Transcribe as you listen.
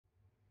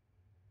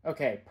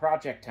Okay,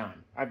 project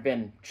time. I've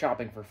been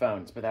shopping for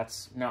phones, but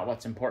that's not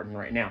what's important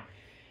right now.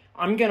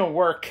 I'm gonna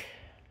work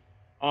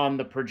on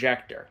the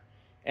projector,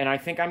 and I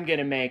think I'm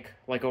gonna make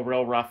like a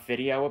real rough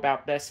video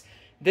about this.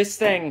 This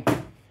thing,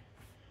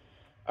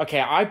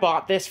 okay, I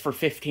bought this for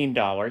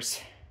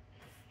 $15.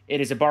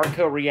 It is a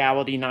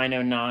BarcoReality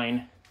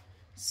 909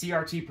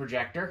 CRT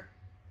projector,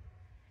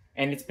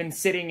 and it's been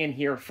sitting in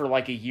here for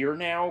like a year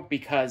now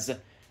because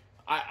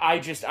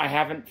I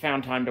haven't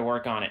found time to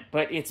work on it.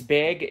 But it's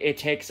big, it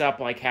takes up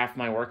like half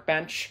my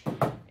workbench,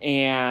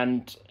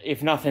 and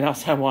if nothing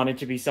else, I want it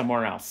to be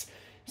somewhere else.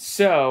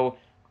 So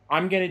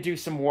I'm gonna do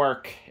some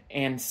work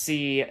and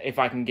see if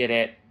I can get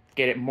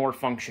it more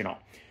functional.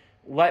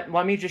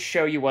 Let me just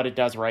show you what it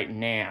does right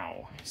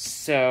now.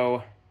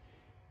 So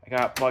I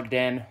got it plugged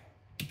in.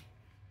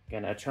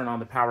 Gonna turn on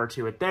the power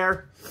to it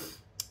there.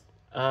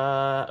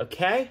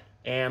 Okay,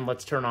 and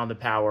let's turn on the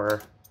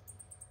power.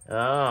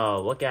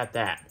 Oh, look at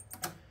that.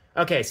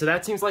 Okay, so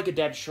that seems like a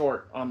dead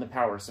short on the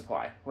power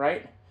supply,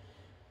 right?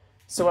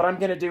 So what I'm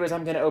going to do is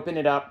I'm going to open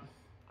it up.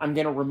 I'm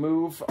going to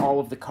remove all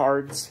of the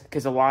cards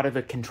because a lot of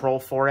the control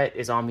for it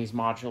is on these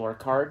modular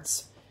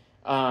cards.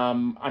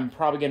 I'm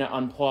probably going to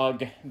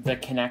unplug the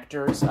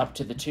connectors up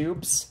to the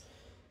tubes.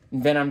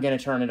 Then I'm going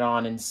to turn it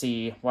on and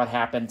see what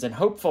happens. And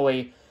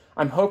hopefully,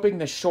 I'm hoping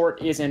the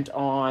short isn't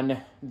on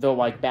the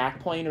like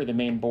backplane or the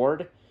main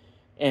board.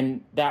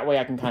 And that way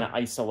I can kind of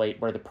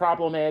isolate where the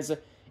problem is.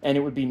 And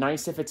it would be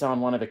nice if it's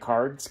on one of the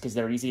cards because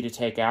they're easy to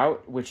take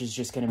out, which is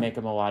just going to make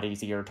them a lot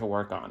easier to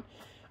work on.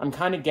 I'm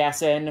kind of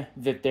guessing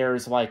that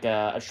there's like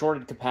a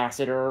shorted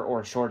capacitor or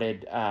a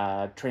shorted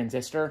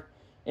transistor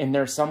in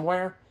there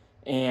somewhere,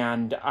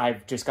 and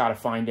I've just got to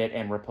find it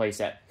and replace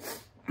it.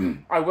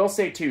 I will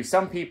say, too,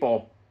 some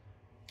people,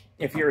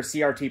 if you're a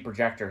CRT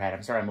projector head,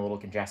 I'm sorry, I'm a little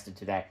congested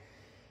today,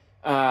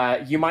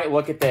 you might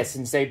look at this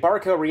and say,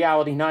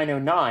 BarcoReality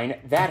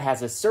 909, that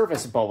has a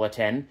service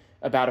bulletin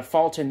about a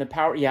fault in the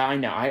power. Yeah, I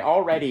know.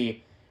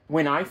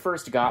 When I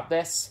first got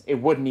this, it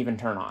wouldn't even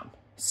turn on.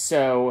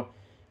 So,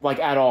 like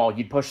at all,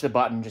 you'd push the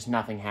button, just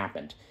nothing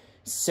happened.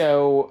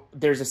 So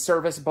there's a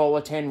service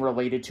bulletin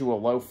related to a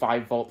low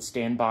 5-volt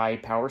standby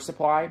power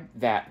supply,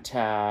 that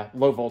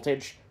low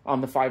voltage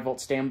on the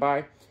 5-volt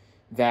standby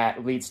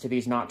that leads to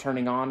these not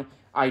turning on.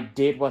 I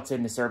did what's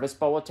in the service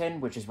bulletin,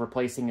 which is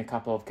replacing a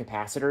couple of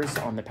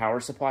capacitors on the power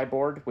supply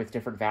board with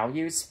different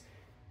values.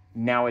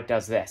 Now it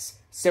does this.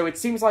 So it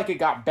seems like it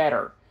got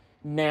better.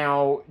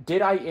 Now,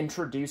 did I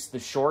introduce the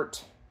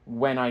short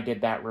when I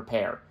did that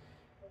repair?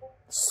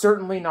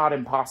 Certainly not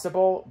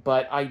impossible,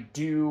 but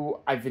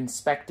I've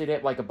inspected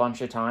it like a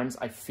bunch of times.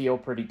 I feel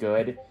pretty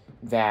good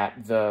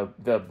that the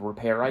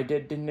repair I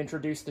did didn't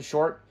introduce the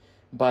short,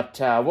 but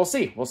we'll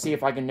see. We'll see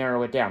if I can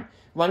narrow it down.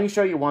 Let me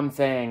show you one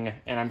thing,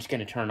 and I'm just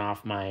going to turn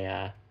off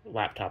my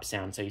laptop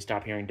sound so you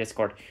stop hearing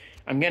Discord.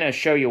 I'm going to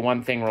show you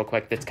one thing real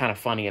quick that's kind of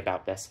funny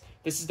about this.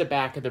 This is the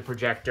back of the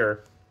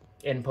projector.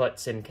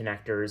 Inputs and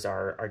connectors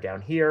are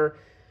down here.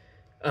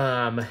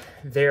 You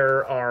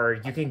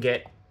can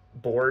get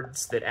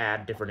boards that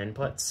add different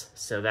inputs,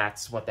 so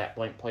that's what that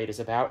blank plate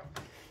is about.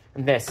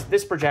 And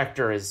this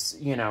projector is,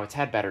 you know, it's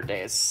had better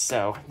days,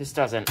 so this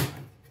doesn't...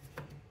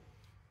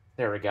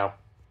 There we go.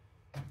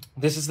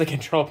 This is the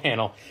control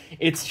panel.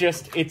 It's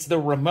the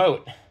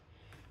remote,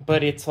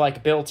 but it's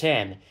like built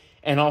in.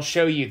 And I'll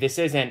show you, this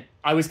isn't...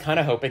 I was kind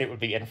of hoping it would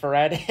be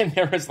infrared and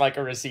there was like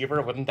a receiver.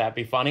 Wouldn't that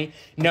be funny?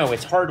 No,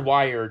 it's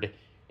hardwired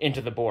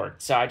into the board.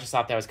 So I just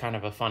thought that was kind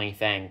of a funny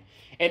thing.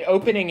 And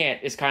opening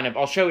it is kind of...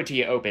 I'll show it to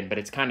you open, but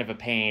it's kind of a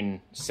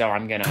pain. So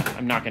I'm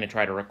not going to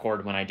try to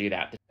record when I do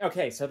that.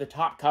 Okay, so the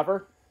top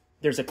cover,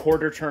 there's a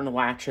quarter turn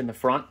latch in the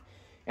front,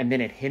 and then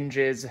it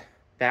hinges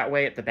that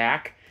way at the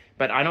back.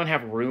 But I don't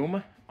have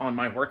room on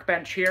my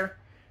workbench here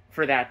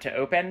for that to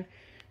open.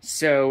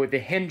 So the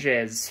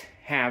hinges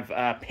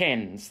have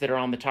pins that are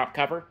on the top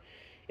cover.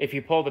 If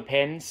you pull the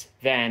pins,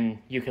 then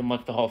you can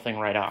lift the whole thing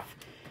right off.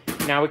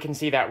 Now we can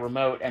see that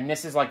remote, and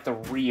this is like the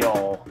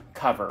real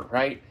cover,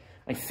 right?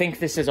 I think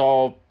this is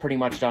all pretty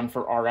much done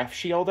for RF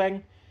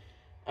shielding.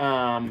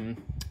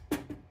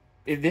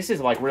 This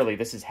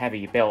is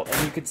heavy built,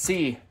 and you could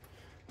see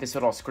this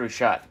would all screw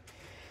shut.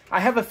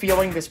 I have a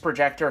feeling this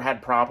projector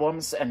had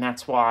problems, and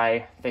that's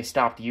why they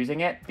stopped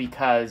using it,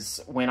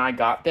 because when I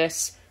got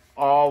this,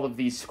 all of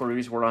these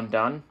screws were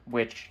undone,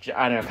 which,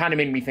 I don't know, kind of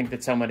made me think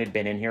that someone had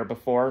been in here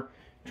before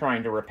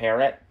trying to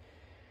repair it.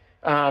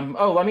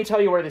 Oh, let me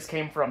tell you where this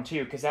came from,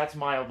 too, because that's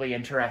mildly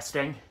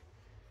interesting.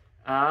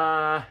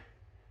 Actually,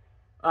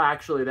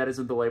 that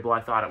isn't the label I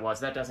thought it was.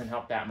 That doesn't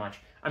help that much.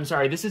 I'm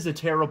sorry, this is a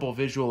terrible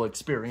visual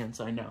experience,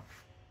 I know.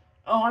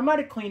 Oh, I might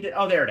have cleaned it.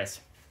 Oh, there it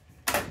is.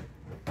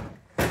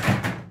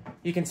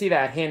 You can see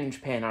that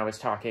hinge pin I was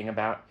talking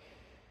about.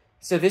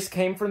 So this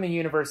came from the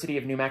University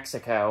of New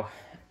Mexico.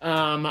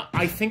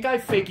 I think I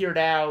figured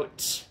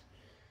out...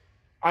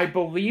 I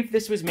believe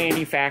this was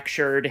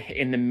manufactured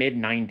in the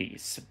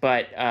mid-90s,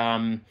 but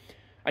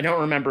I don't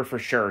remember for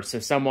sure, so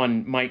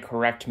someone might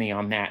correct me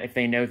on that if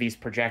they know these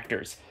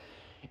projectors.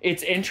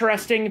 It's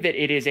interesting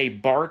that it is a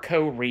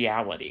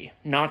BarcoReality,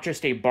 not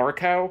just a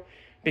Barco,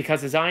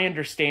 because as I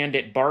understand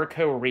it,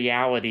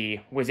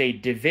 BarcoReality was a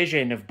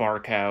division of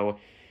Barco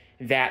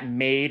that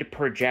made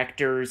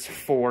projectors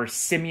for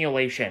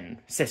simulation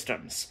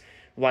systems,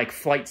 like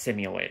flight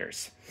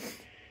simulators.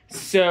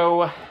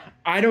 So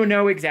I don't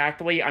know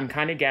exactly. I'm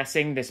kind of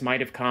guessing this might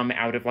have come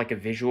out of like a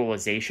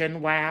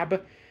visualization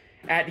lab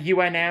at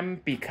UNM,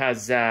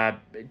 because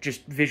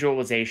just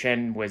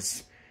visualization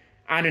was,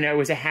 I don't know, it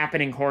was a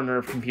happening corner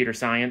of computer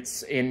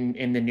science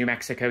in the New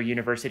Mexico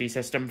University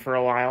system for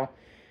a while.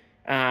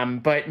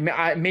 But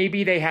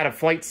maybe they had a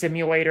flight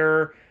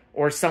simulator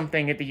or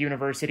something at the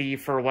university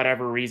for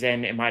whatever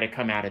reason. It might have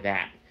come out of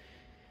that.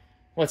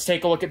 Let's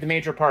take a look at the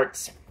major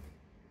parts.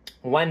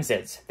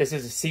 Lenses. This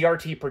is a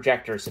CRT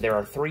projector, so there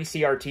are 3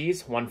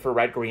 CRTs, one for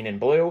red, green, and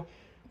blue.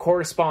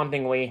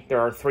 Correspondingly, there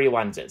are 3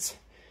 lenses.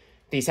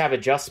 These have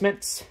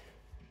adjustments.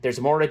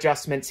 There's more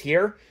adjustments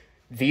here.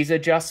 These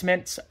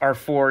adjustments are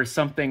for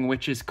something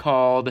which is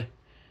called,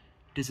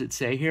 does it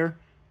say here?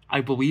 I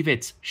believe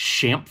it's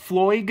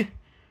Schampflug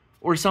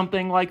or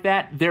something like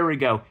that. There we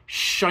go.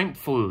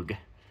 Schampflug.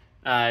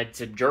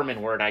 It's a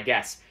German word, I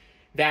guess.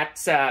 That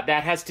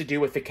has to do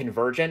with the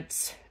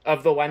convergence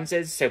of the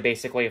lenses. So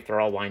basically, if they're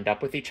all lined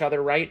up with each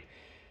other, right?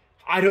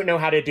 I don't know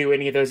how to do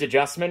any of those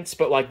adjustments,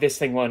 but like this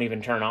thing won't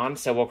even turn on.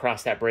 So we'll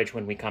cross that bridge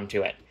when we come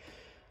to it.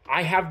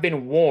 I have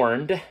been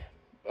warned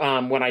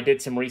when I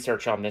did some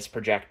research on this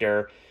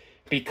projector,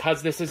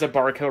 because this is a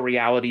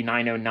BarcoReality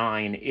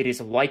 909, it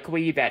is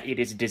likely that it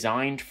is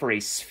designed for a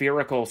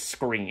spherical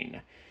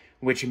screen,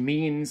 which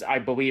means I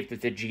believe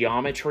that the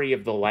geometry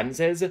of the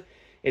lenses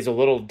is a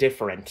little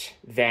different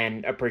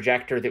than a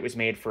projector that was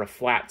made for a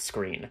flat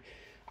screen.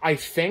 I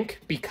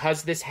think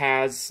because this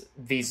has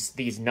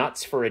these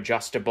nuts for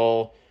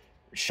adjustable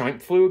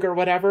Schampflug or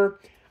whatever,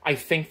 I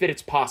think that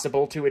it's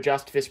possible to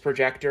adjust this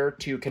projector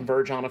to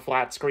converge on a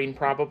flat screen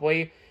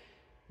probably,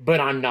 but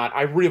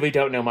I really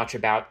don't know much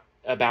about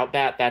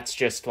that. That's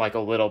just like a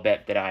little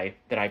bit that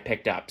I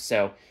picked up.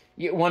 So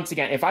once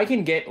again, if I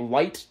can get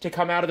light to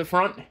come out of the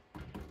front,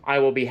 I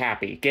will be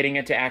happy. Getting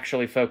it to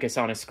actually focus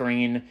on a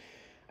screen,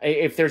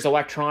 if there's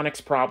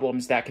electronics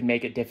problems, that can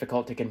make it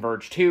difficult to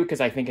converge too,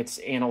 because I think it's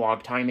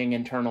analog timing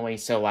internally,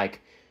 so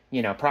like,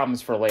 you know,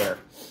 problems for later.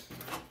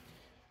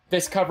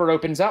 This cover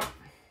opens up,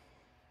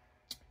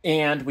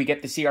 and we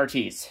get the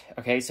CRTs.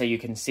 Okay, so you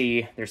can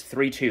see there's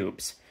 3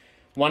 tubes.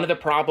 One of the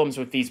problems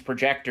with these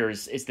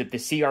projectors is that the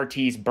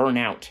CRTs burn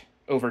out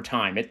over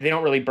time. They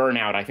don't really burn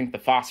out. I think the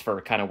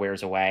phosphor kind of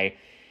wears away,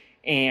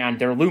 and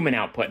their lumen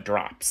output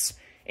drops.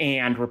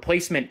 And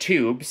replacement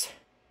tubes,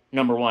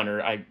 number one,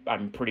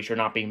 I'm pretty sure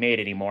not being made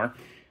anymore.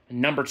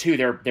 Number two,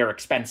 they're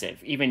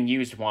expensive. Even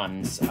used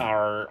ones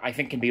I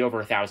think can be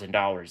over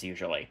 $1,000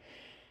 usually.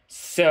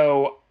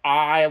 So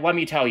let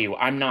me tell you,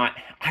 I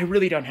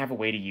really don't have a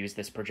way to use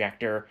this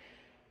projector.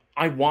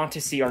 I want a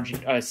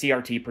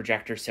CRT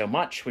projector so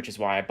much, which is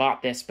why I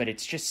bought this, but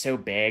it's just so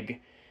big.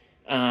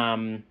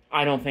 I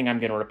don't think I'm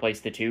going to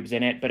replace the tubes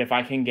in it, but if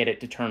I can get it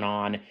to turn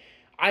on,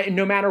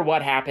 no matter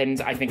what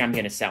happens, I think I'm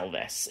going to sell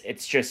this.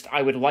 It's just,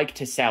 I would like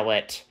to sell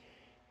it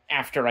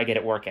after I get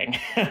it working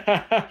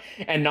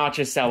and not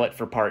just sell it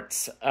for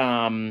parts.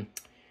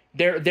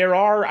 There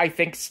are, I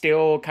think,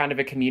 still kind of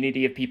a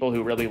community of people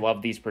who really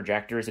love these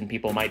projectors, and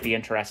people might be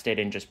interested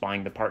in just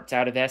buying the parts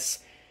out of this.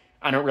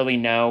 I don't really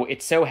know.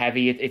 It's so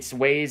heavy. It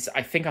weighs,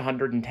 I think,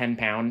 110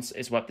 pounds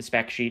is what the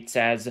spec sheet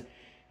says.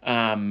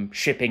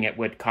 Shipping it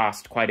would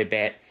cost quite a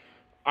bit.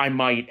 I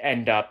might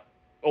end up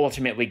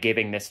ultimately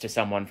giving this to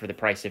someone for the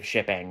price of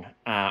shipping.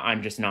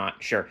 I'm just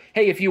not sure.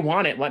 Hey, if you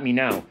want it, let me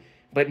know.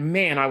 But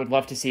man, I would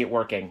love to see it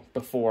working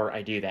before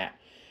I do that.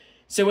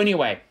 So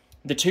anyway,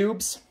 the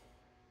tubes,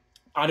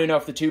 I don't know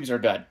if the tubes are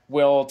good.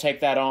 We'll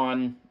take that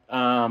on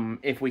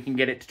if we can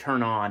get it to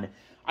turn on.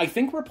 I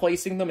think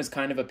replacing them is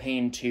kind of a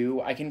pain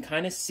too. I can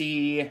kind of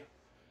see,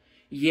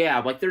 yeah,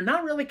 like they're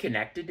not really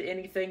connected to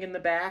anything in the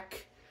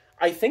back.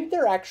 I think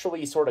they're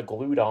actually sort of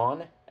glued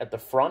on at the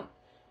front,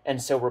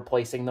 and so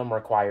replacing them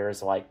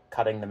requires like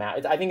cutting them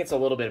out. I think it's a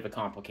little bit of a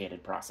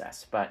complicated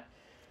process, but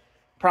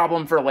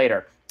problem for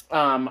later.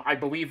 I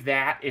believe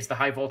that is the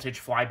high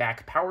voltage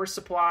flyback power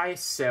supply,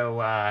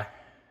 so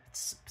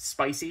it's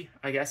spicy,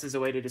 I guess is a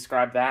way to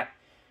describe that,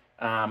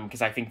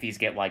 because I think these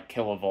get like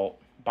kilovolt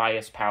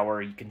bias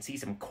power. You can see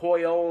some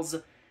coils.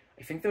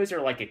 I think those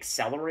are like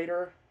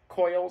accelerator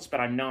coils, but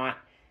I'm not,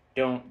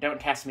 don't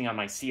test me on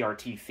my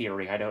CRT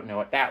theory. I don't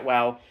know it that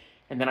well.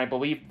 And then I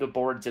believe the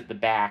boards at the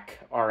back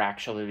are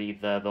actually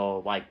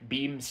the like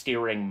beam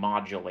steering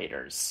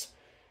modulators,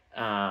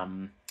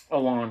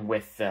 along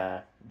with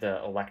the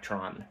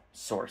electron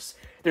source.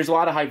 There's a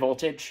lot of high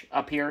voltage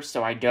up here,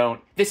 so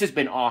this has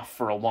been off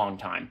for a long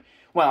time.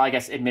 Well, I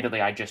guess admittedly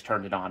I just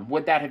turned it on.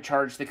 Would that have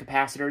charged the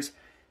capacitors?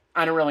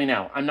 I don't really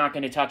know. I'm not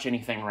going to touch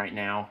anything right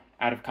now,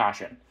 out of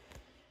caution.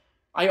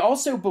 I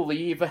also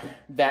believe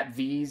that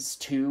these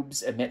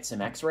tubes emit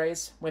some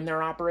X-rays when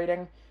they're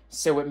operating,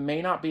 so it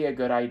may not be a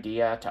good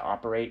idea to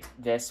operate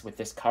this with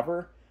this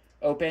cover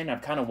open.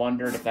 I've kind of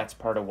wondered if that's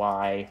part of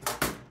why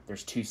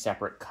there's 2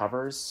 separate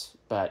covers,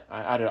 but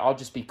I'll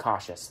just be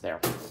cautious there.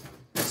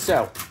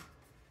 So,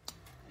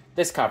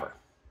 this cover.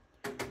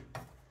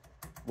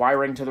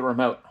 Wiring to the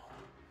remote.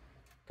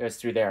 Goes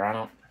through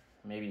there.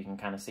 Maybe you can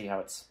kind of see how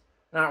it's,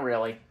 not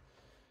really.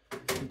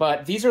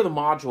 But these are the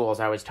modules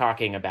I was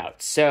talking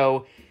about.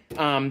 So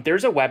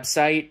there's a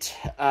website,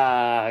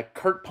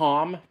 Kurt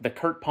Palm, the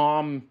Kurt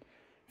Palm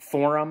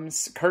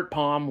forums. Kurt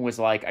Palm was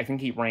like, I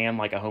think he ran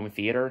like a home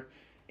theater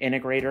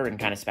integrator and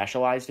kind of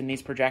specialized in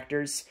these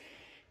projectors.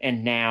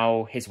 And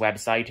now his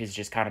website has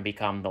just kind of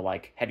become the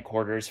like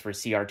headquarters for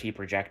CRT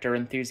projector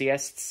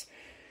enthusiasts.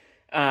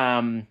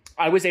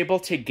 I was able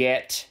to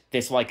get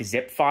this like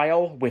zip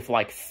file with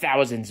like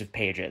thousands of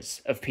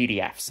pages of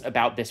PDFs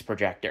about this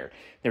projector.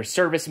 There's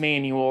service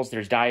manuals,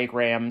 there's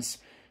diagrams.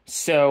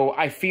 So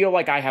I feel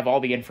like I have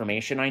all the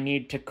information I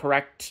need to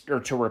correct or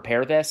to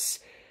repair this.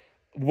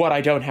 What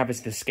I don't have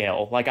is the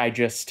skill. Like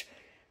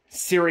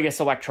serious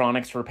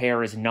electronics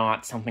repair is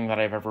not something that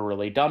I've ever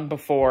really done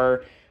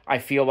before. I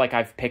feel like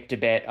I've picked a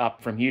bit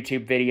up from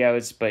YouTube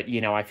videos, but,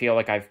 you know, I feel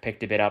like I've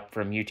picked a bit up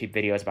from YouTube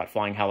videos about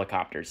flying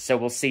helicopters. So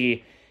we'll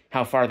see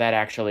how far that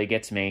actually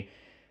gets me.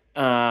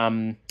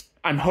 I'm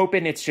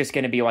hoping it's just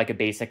going to be like a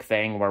basic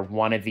thing where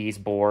one of these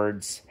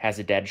boards has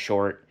a dead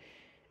short.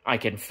 I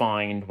can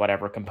find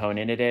whatever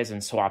component it is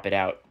and swap it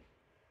out.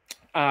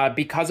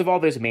 Because of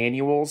all those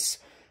manuals,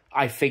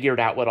 I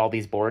figured out what all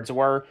these boards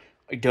were.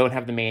 I don't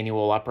have the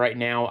manual up right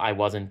now. I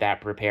wasn't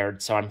that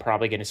prepared, so I'm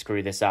probably going to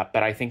screw this up.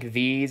 But I think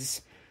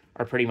these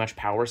are pretty much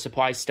power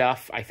supply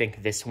stuff. I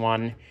think this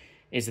one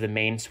is the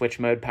main switch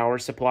mode power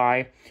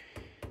supply.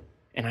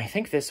 And I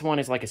think this one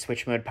is like a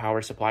switch mode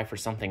power supply for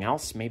something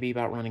else, maybe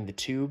about running the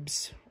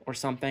tubes or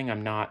something.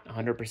 I'm not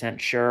 100%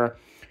 sure.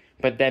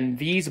 But then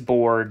these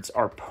boards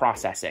are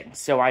processing.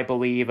 So I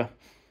believe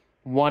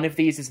one of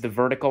these is the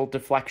vertical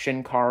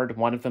deflection card.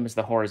 One of them is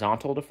the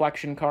horizontal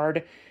deflection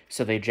card.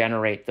 So they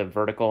generate the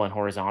vertical and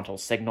horizontal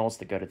signals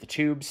that go to the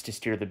tubes to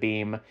steer the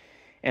beam.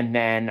 And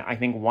then I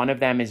think one of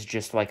them is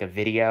just like a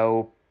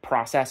video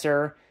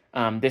processor.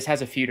 This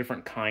has a few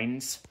different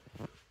kinds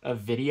of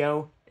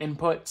video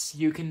inputs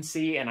you can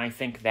see, and I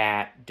think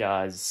that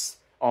does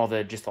all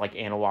the just like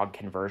analog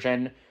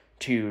conversion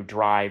to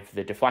drive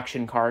the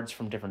deflection cards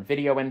from different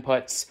video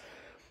inputs.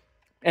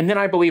 And then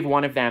I believe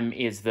one of them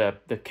is the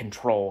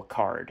control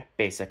card,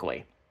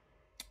 basically.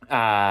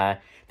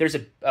 There's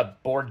a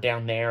board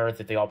down there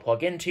that they all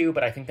plug into,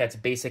 but I think that's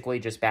basically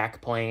just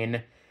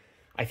backplane.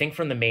 I think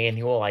from the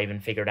manual, I even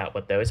figured out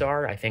what those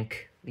are. I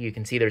think you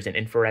can see there's an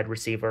infrared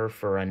receiver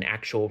for an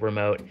actual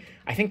remote.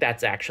 I think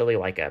that's actually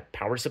like a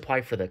power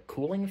supply for the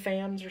cooling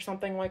fans or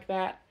something like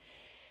that.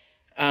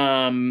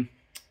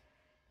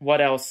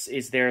 What else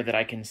is there that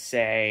I can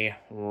say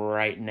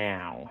right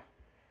now?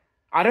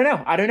 I don't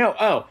know.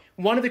 Oh,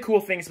 one of the cool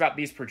things about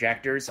these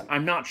projectors,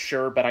 I'm not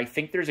sure, but I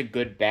think there's a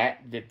good bet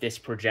that this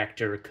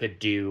projector could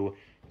do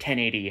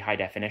 1080 high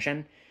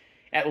definition.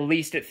 At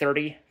least at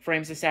 30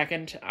 frames a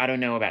second. I don't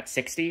know about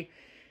 60.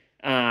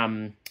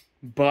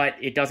 But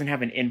it doesn't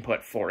have an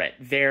input for it.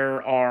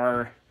 There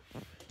are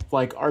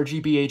like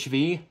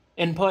RGB-HV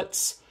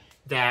inputs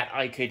that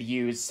I could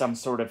use some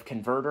sort of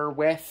converter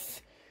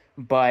with.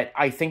 But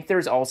I think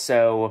there's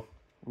also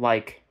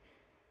like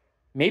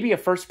maybe a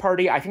first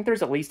party. I think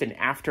there's at least an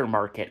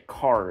aftermarket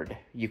card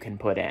you can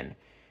put in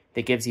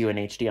that gives you an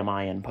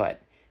HDMI input.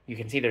 You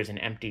can see there's an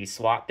empty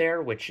slot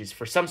there, which is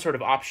for some sort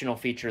of optional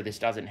feature this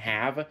doesn't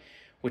have,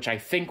 which I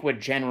think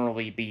would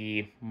generally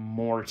be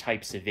more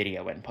types of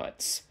video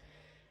inputs.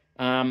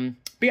 But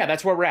yeah,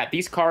 that's where we're at.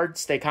 These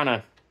cards, they kind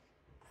of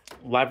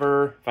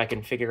lever, if I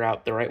can figure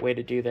out the right way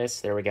to do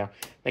this, there we go.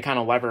 They kind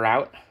of lever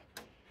out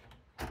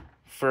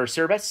for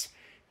service.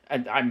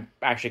 And I'm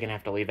actually going to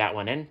have to leave that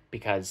one in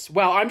because,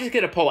 well, I'm just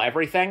going to pull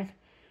everything.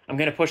 I'm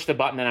going to push the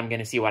button and I'm going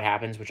to see what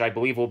happens, which I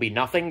believe will be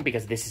nothing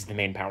because this is the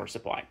main power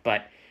supply.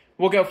 But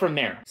we'll go from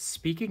there.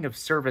 Speaking of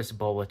service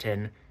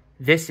bulletin,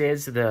 this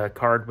is the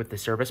card with the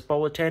service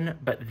bulletin,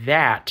 but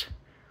that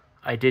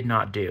I did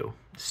not do.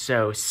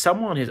 So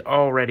someone has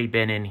already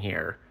been in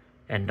here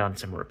and done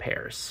some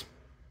repairs.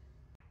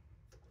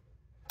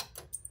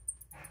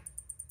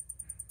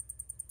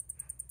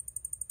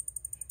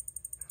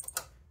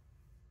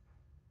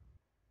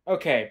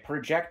 Okay,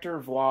 projector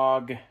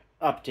vlog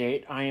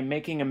update. I am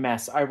making a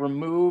mess. I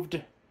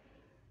removed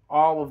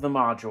all of the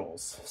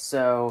modules.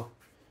 So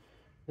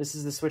this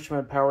is the switch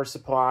mode power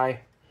supply,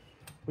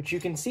 which you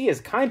can see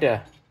is kind of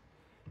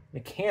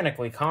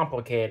mechanically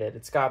complicated.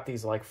 It's got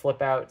these like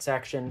flip out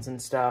sections and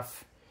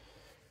stuff.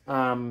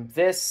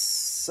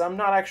 This, I'm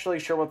not actually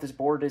sure what this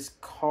board is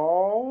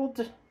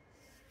called.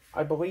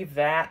 I believe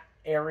that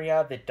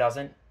area that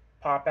doesn't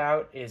pop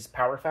out is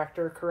power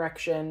factor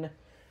correction.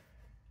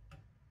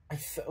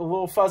 A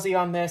little fuzzy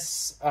on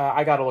this.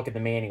 I gotta look at the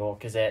manual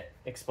because it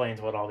explains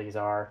what all these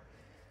are.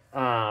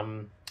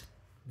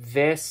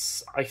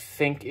 This, I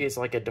think, is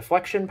like a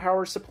deflection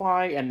power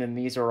supply, and then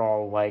these are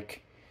all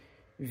like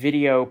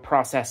video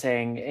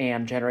processing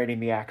and generating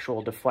the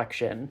actual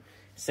deflection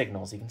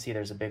signals. You can see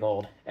there's a big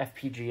old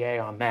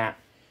FPGA on that,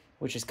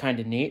 which is kind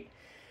of neat.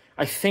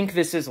 I think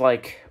this is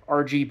like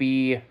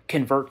RGB,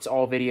 converts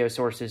all video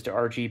sources to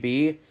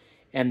RGB,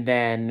 And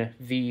then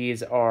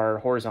these are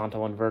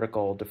horizontal and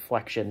vertical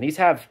deflection. These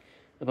have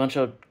a bunch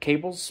of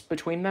cables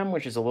between them,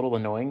 which is a little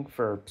annoying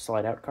for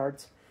slide-out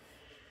cards.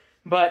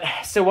 But,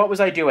 so what was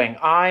I doing?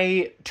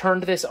 I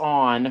turned this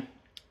on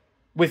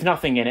with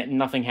nothing in it, and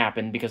nothing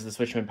happened because the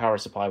switch mode power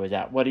supply was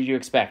out. What did you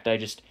expect? I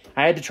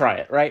had to try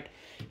it, right?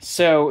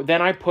 So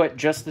then I put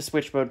just the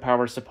switch mode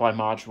power supply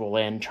module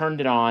in, turned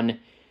it on,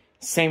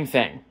 same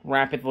thing,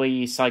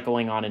 rapidly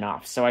cycling on and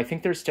off. So I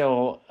think there's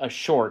still a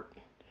short.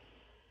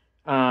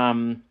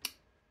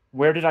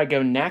 Where did I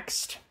go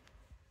next?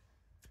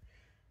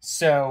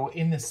 So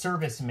in the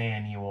service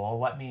manual,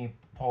 let me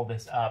pull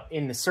this up.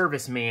 In the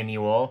service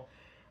manual,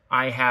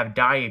 I have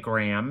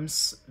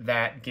diagrams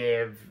that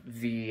give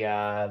the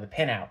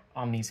pinout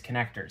on these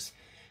connectors.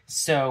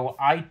 So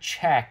I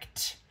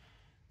checked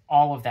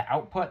all of the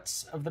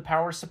outputs of the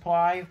power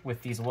supply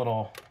with these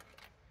little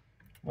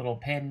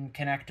pin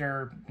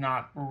connector,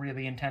 not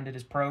really intended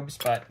as probes,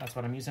 but that's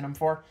what I'm using them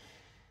for.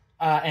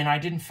 And I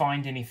didn't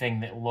find anything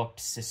that looked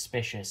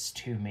suspicious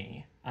to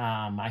me.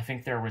 I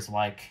think there was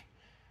like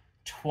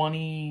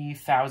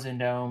 20,000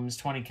 ohms,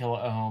 20 kilo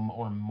ohm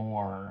or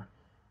more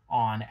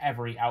on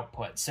every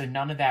output. So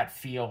none of that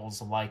feels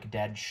like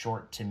dead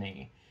short to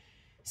me.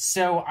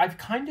 So I've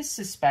kind of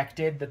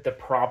suspected that the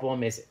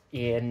problem is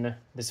in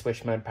the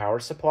switch mode power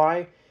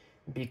supply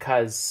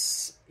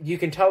because you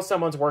can tell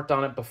someone's worked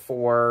on it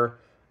before.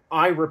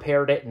 I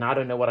repaired it and I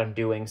don't know what I'm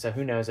doing, so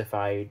who knows if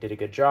I did a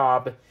good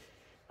job.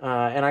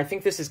 And I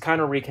think this is kind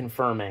of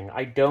reconfirming.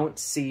 I don't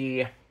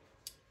see...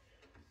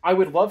 I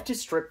would love to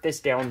strip this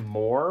down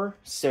more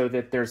so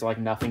that there's like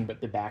nothing but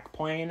the back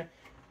plane.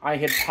 I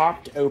had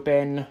popped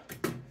open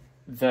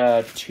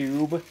the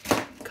tube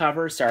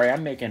cover. Sorry, I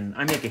make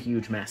a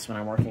huge mess when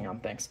I'm working on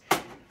things.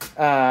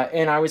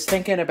 And I was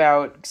thinking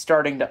about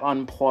starting to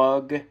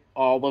unplug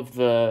all of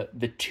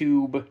the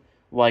tube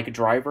like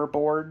driver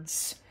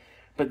boards.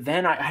 But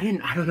then I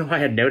don't know why I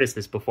had noticed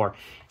this before.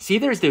 See,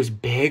 there's those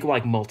big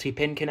like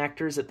multi-pin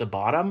connectors at the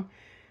bottom.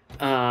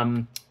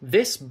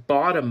 This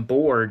bottom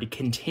board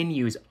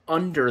continues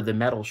under the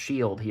metal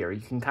shield here.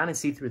 You can kind of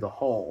see through the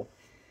hole.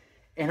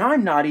 And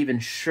I'm not even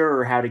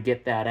sure how to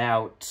get that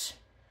out.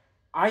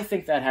 I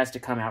think that has to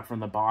come out from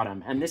the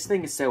bottom. And this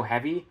thing is so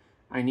heavy,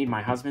 I need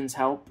my husband's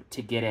help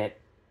to get it,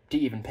 to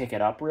even pick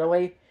it up,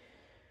 really.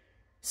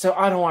 So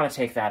I don't want to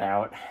take that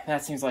out.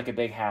 That seems like a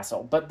big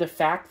hassle. But the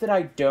fact that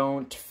I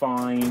don't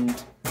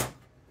find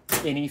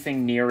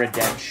anything near a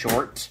dead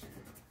short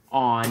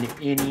on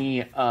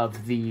any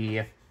of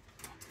the...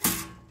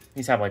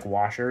 These have like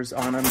washers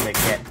on them that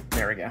get...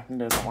 There we go. It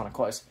doesn't want to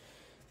close.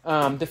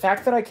 The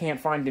fact that I can't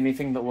find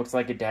anything that looks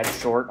like a dead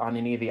short on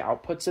any of the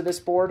outputs of this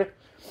board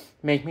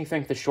make me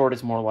think the short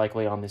is more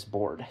likely on this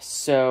board.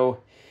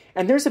 So,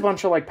 and there's a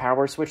bunch of like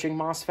power switching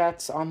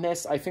MOSFETs on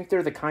this. I think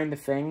they're the kind of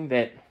thing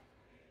that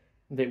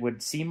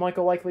would seem like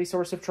a likely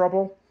source of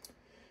trouble.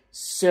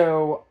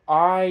 So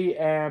I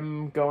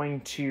am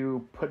going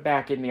to put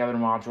back in the other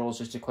modules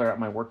just to clear out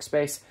my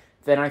workspace.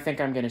 Then I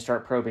think I'm going to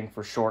start probing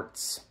for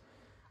shorts.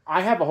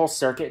 I have a whole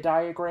circuit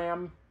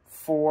diagram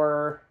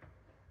for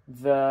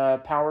the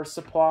power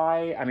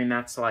supply. I mean,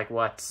 that's like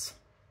what's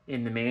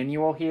in the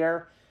manual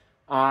here.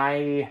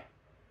 I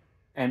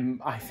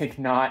think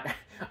not.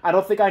 I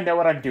don't think I know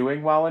what I'm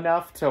doing well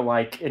enough to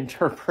like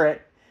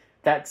interpret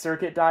that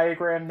circuit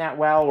diagram that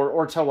well,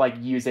 or to like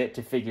use it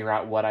to figure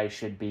out what I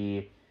should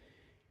be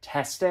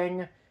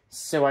testing.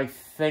 So I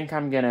think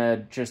I'm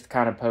gonna just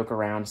kind of poke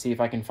around, see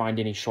if I can find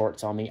any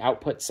shorts on the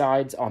output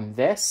sides on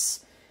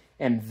this,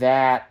 and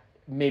that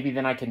maybe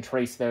then I can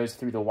trace those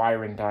through the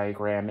wiring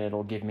diagram and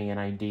it'll give me an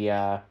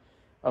idea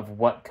of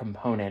what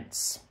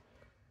components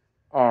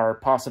are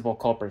possible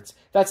culprits.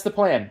 That's the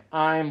plan.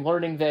 I'm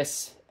learning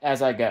this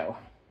as I go.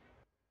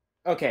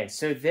 Okay,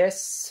 so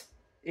this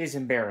is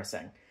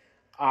embarrassing.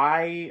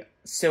 I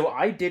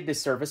did the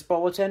service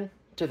bulletin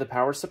to the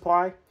power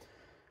supply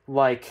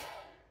like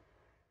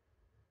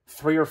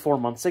 3 or 4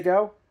 months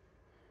ago.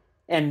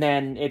 And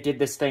then it did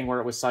this thing where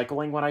it was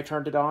cycling when I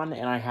turned it on,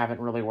 and I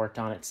haven't really worked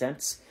on it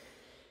since.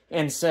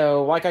 And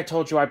so, like I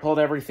told you, I pulled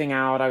everything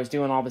out. I was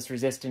doing all this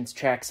resistance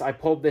checks. I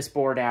pulled this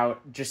board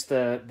out, just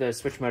the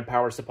switch mode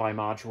power supply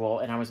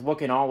module, and I was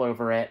looking all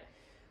over it.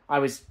 I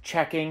was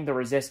checking the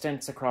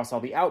resistance across all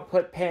the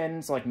output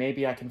pins, like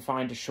maybe I can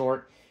find a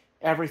short.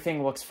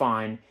 Everything looks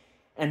fine.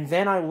 And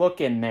then I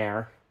look in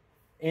there,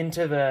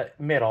 into the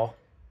middle,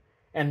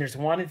 and there's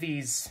one of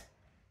these,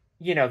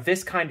 you know,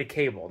 this kind of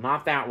cable.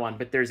 Not that one,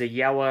 but there's a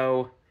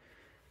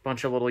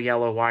bunch of little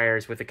yellow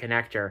wires with a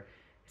connector.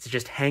 It's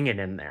just hanging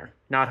in there,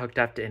 not hooked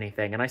up to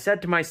anything. And I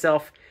said to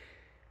myself,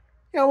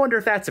 I wonder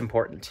if that's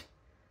important.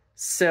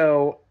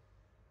 So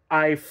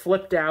I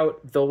flipped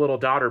out the little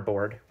daughter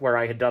board where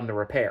I had done the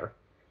repair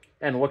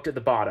and looked at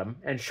the bottom.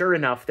 And sure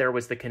enough, there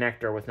was the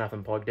connector with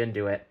nothing plugged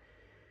into it.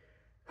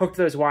 Hooked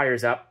those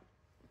wires up,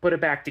 put it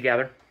back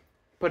together,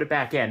 put it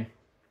back in.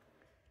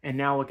 And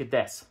now look at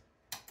this.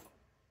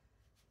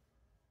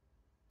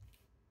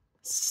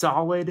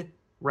 Solid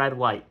red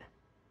light.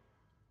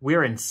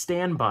 We're in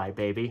standby,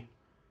 baby.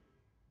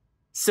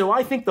 So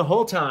I think the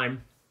whole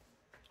time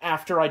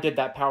after I did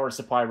that power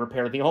supply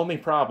repair. The only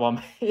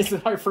problem is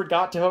that I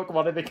forgot to hook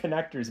one of the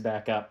connectors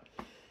back up.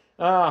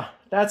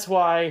 That's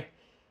why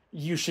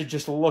you should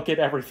just look at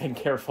everything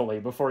carefully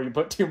before you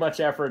put too much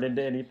effort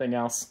into anything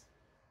else.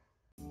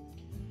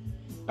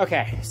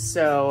 Okay,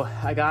 so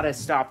I gotta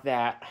stop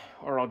that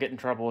or I'll get in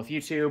trouble with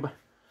YouTube.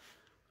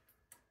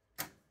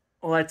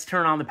 Let's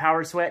turn on the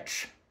power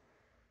switch.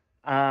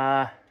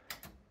 Let's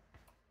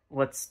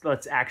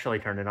actually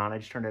turn it on. I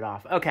just turned it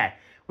off. Okay,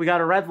 we got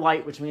a red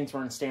light, which means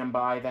we're in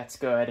standby. That's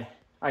good.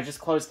 I just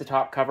closed the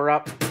top cover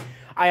up.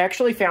 I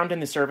actually found in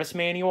the service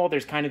manual,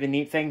 there's kind of a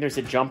neat thing. There's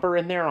a jumper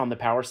in there on the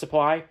power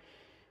supply.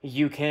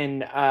 You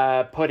can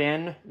put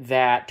in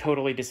that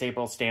totally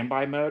disables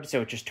standby mode,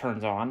 so it just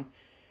turns on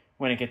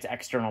when it gets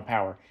external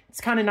power.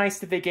 It's kind of nice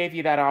that they gave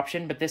you that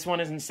option, but this one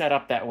isn't set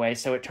up that way,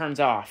 so it turns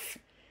off.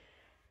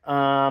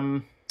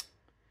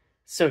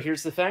 So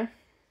here's the thing.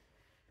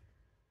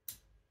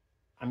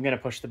 I'm going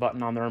to push the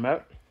button on the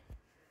remote,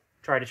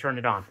 try to turn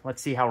it on.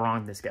 Let's see how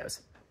wrong this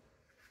goes.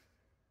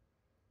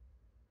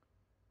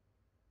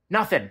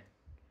 Nothing.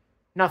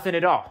 Nothing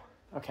at all.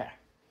 Okay.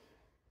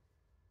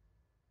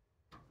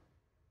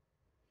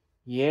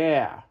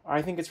 Yeah,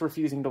 I think it's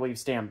refusing to leave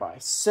standby.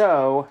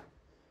 So,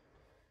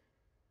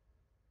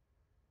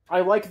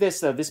 I like this,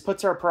 though. This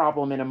puts our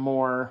problem in a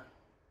more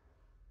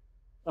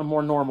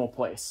normal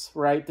place,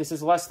 right? This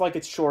is less like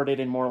it's shorted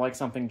and more like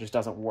something just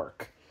doesn't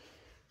work,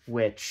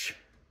 which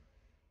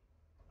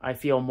I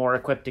feel more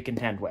equipped to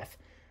contend with.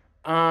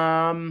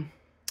 I'm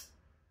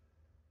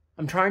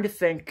trying to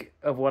think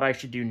of what I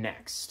should do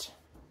next.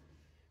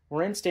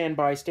 We're in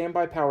standby.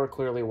 Standby power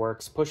clearly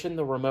works. Pushing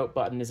the remote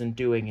button isn't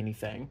doing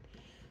anything.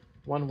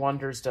 One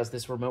wonders, does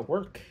this remote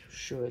work?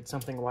 Should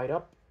something light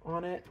up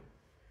on it?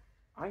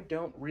 I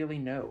don't really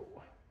know.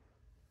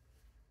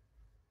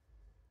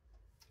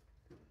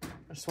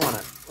 Let's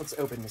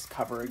open this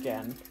cover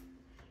again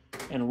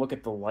and look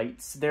at the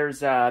lights.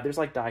 There's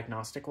like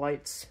diagnostic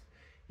lights.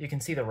 You can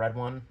see the red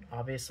one,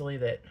 obviously,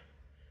 that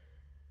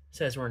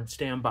says we're in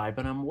standby,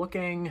 but I'm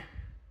looking,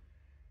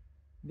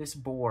 this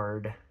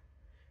board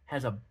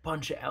has a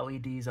bunch of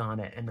LEDs on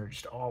it and they're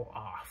just all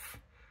off.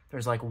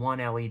 There's like one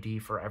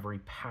LED for every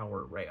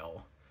power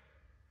rail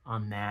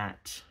on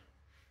that.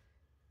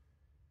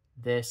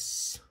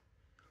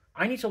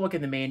 I need to look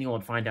in the manual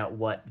and find out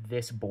what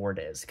this board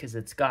is, because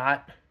it's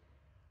got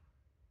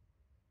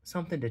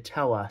something to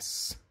tell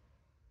us.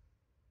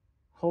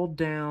 Hold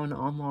down,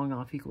 on long,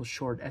 off equals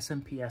short,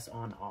 SMPS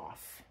on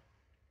off.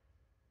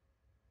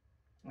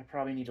 I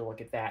probably need to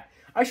look at that.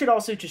 I should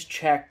also just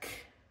check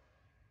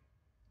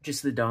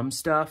just the dumb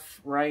stuff,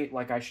 right?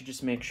 Like I should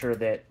just make sure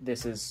that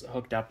this is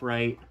hooked up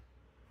right.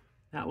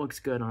 That looks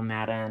good on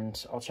that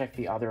end. I'll check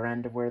the other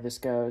end of where this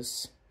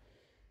goes.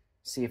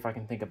 See if I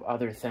can think of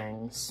other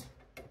things.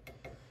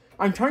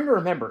 I'm trying to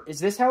remember, is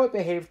this how it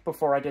behaved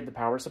before I did the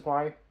power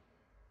supply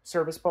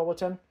service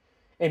bulletin?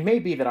 It may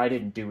be that I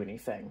didn't do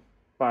anything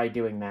by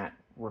doing that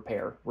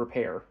repair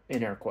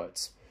in air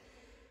quotes.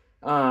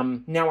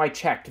 Now I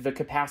checked, the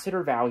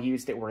capacitor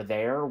values that were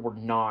there were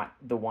not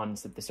the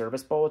ones that the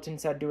service bulletin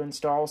said to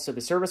install, so the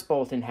service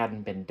bulletin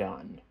hadn't been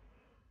done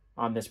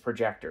on this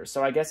projector.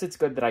 So I guess it's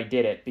good that I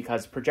did it,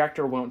 because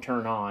projector won't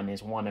turn on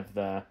is one of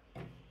the,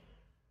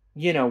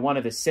 one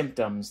of the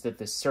symptoms that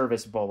the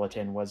service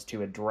bulletin was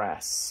to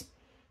address.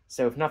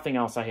 So if nothing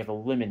else, I have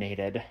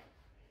eliminated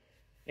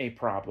a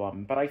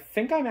problem. But I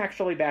think I'm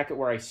actually back at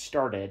where I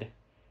started,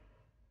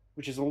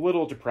 which is a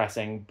little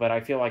depressing, but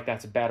I feel like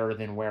that's better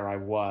than where I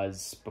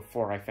was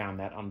before I found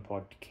that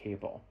unplugged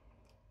cable.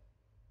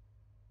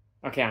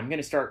 Okay, I'm going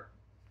to start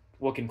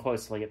looking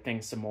closely at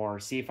things some more,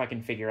 see if I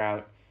can figure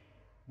out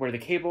where the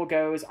cable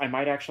goes. I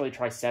might actually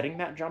try setting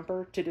that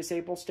jumper to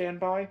disable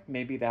standby.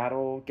 Maybe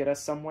that'll get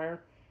us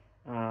somewhere.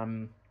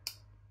 We'll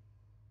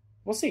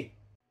see.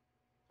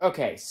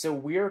 Okay, so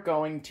we're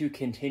going to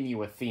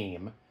continue a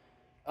theme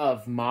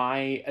of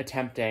my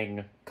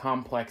attempting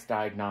complex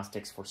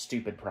diagnostics for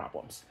stupid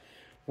problems.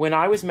 When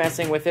I was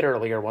messing with it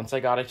earlier, once I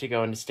got it to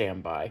go into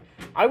standby,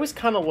 I was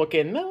kind of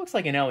looking, that looks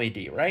like an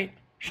LED, right?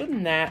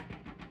 Shouldn't that,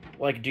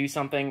 like, do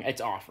something?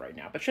 It's off right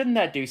now, but shouldn't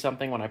that do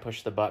something when I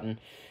push the button?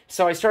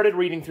 So I started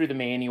reading through the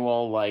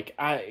manual, like,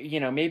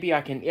 maybe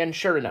I can, and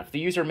sure enough, the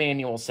user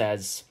manual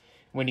says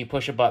when you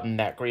push a button,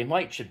 that green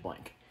light should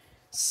blink.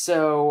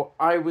 So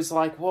I was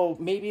like, well,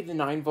 maybe the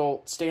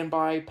 9-volt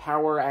standby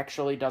power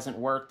actually doesn't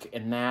work,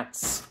 and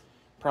that's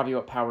probably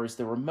what powers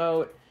the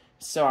remote.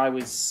 So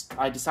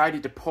I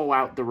decided to pull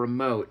out the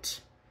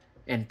remote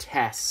and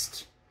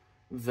test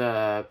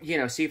the,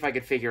 see if I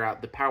could figure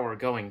out the power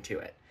going to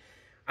it.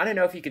 I don't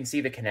know if you can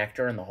see the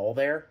connector in the hole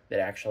there that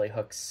actually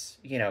hooks,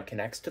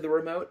 connects to the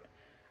remote.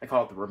 I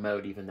call it the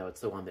remote, even though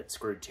it's the one that's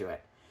screwed to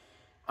it.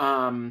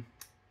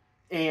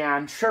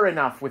 And sure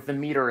enough, with the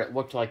meter, it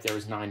looked like there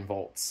was 9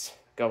 volts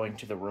going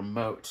to the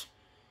remote.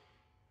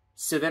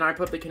 So then I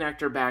put the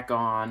connector back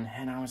on,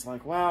 and I was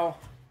like, well,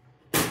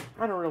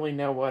 I don't really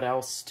know what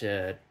else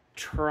to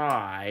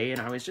try. And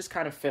I was just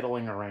kind of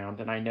fiddling around,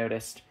 and I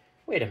noticed,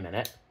 wait a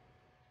minute,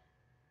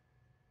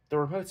 the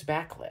remote's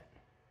backlit.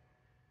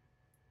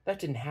 That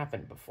didn't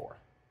happen before.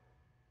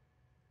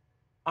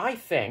 I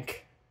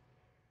think,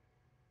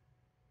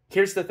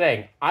 here's the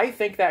thing. I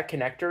think that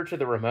connector to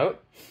the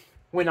remote,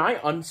 when I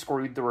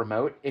unscrewed the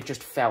remote, it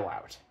just fell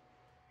out.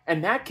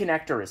 And that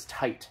connector is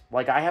tight.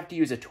 Like, I have to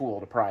use a tool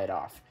to pry it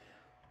off.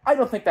 I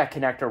don't think that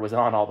connector was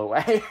on all the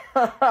way.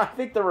 I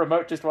think the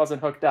remote just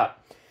wasn't hooked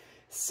up.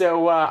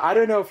 So, I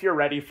don't know if you're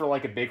ready for,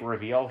 like, a big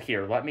reveal.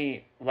 Here, let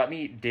me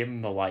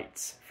dim the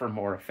lights for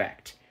more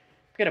effect.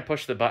 I'm gonna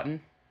push the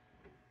button.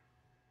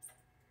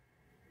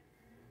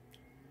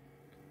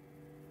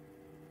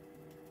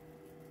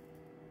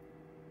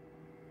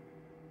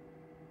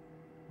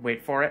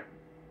 Wait for it.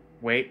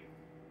 Wait.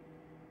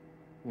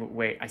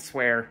 Wait, I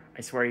swear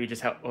you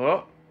just help.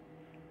 Oh.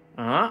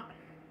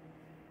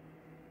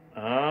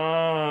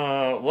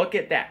 Oh, look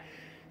at that.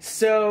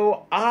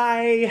 So,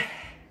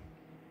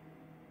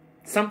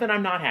 something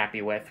I'm not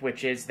happy with,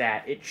 which is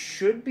that it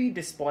should be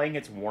displaying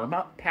its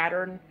warm-up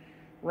pattern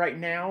right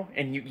now,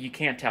 and you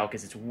can't tell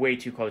because it's way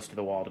too close to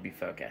the wall to be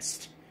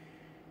focused.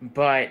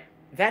 But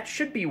that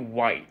should be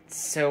white,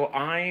 so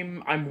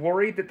I'm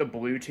worried that the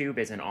blue tube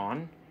isn't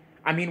on.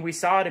 I mean, we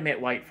saw it emit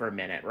light for a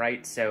minute,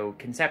 right? So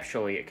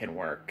conceptually it can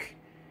work.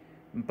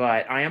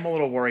 But I am a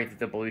little worried that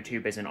the blue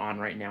tube isn't on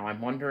right now.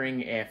 I'm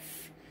wondering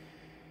if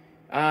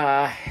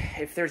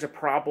there's a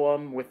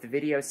problem with the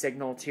video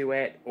signal to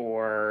it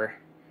or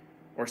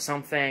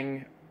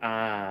something.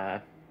 I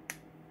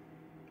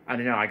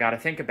don't know, I gotta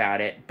think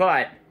about it.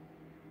 But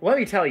let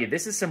me tell you,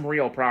 this is some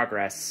real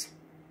progress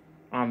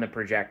on the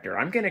projector.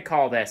 I'm gonna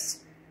call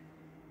this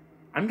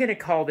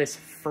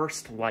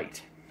first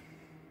light.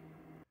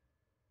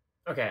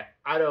 Okay,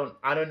 I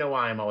don't know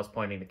why I'm always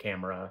pointing the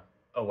camera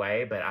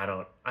away, but I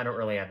don't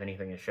really have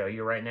anything to show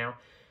you right now.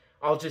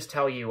 I'll just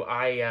tell you,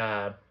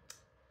 I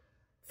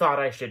thought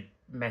I should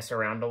mess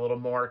around a little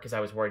more because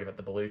I was worried about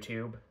the blue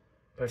tube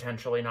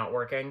potentially not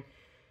working.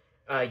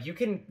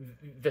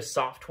 The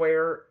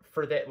software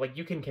for that, like,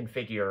 you can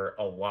configure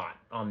a lot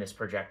on this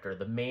projector.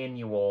 The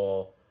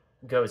manual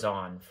goes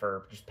on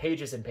for just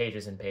pages and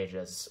pages and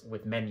pages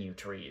with menu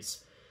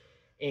trees.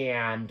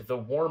 And the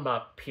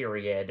warm-up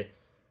period,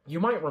 you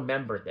might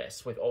remember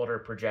this with older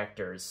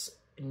projectors.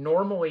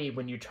 Normally,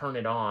 when you turn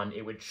it on,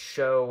 it would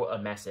show a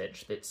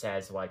message that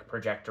says, like,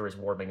 projector is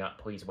warming up,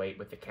 please wait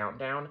with the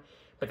countdown.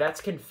 But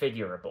that's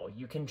configurable.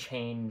 You can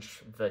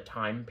change the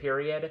time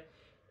period,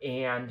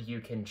 and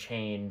you can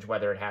change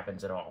whether it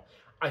happens at all.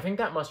 I think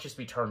that must just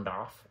be turned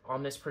off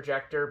on this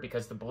projector,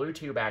 because the blue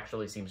tube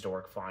actually seems to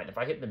work fine. If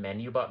I hit the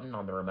menu button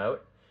on the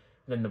remote,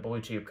 then the blue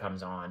tube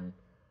comes on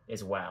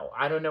as well.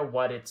 I don't know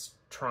what it's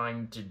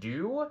trying to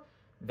do.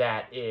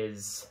 That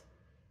is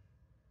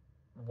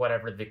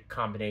whatever the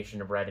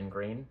combination of red and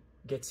green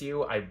gets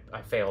you. I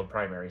failed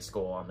primary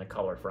school on the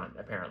color front,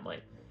 apparently.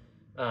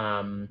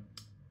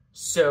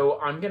 So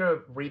I'm going to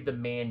read the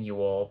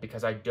manual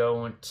because I'm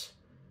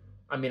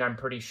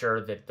pretty sure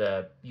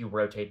that you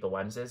rotate the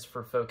lenses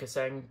for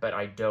focusing, but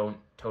I don't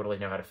totally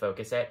know how to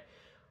focus it.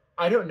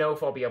 I don't know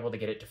if I'll be able to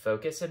get it to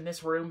focus in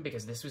this room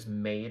because this was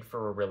made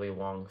for a really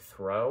long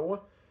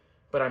throw,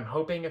 but I'm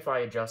hoping if I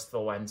adjust the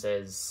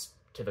lenses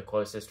to the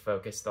closest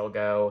focus they'll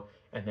go,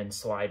 and then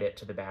slide it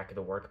to the back of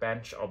the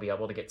workbench, I'll be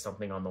able to get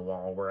something on the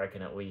wall where I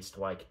can at least,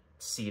 like,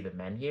 see the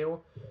menu.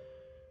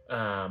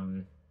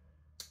 And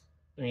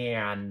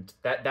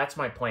that's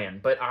my plan.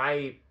 But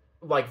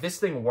this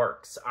thing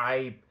works.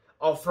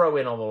 I'll throw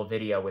in a little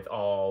video with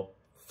all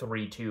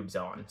 3 tubes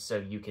on so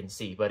you can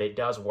see, but it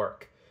does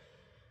work.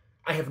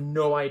 I have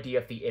no idea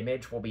if the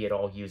image will be at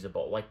all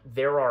usable. Like,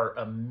 there are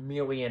a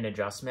million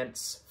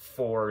adjustments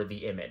for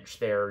the image.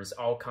 There's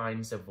all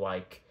kinds of,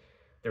 like,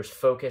 there's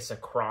focus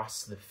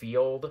across the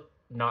field,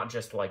 not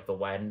just, like, the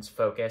lens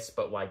focus,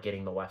 but, like,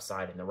 getting the left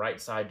side and the right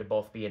side to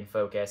both be in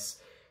focus.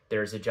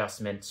 There's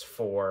adjustments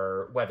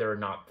for whether or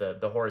not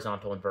the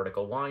horizontal and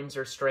vertical lines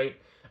are straight.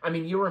 I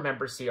mean, you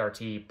remember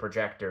CRT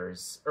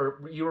projectors,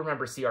 or you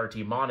remember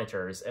CRT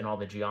monitors and all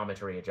the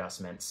geometry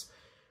adjustments.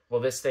 Well,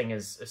 this thing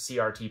is a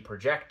CRT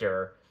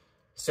projector,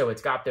 so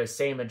it's got those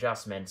same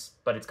adjustments,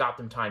 but it's got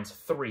them times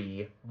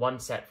 3, 1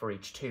 set for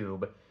each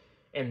tube.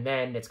 And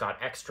then it's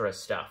got extra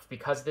stuff.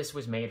 Because this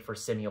was made for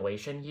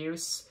simulation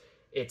use,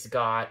 it's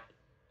got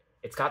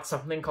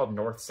something called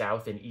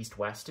north-south and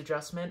east-west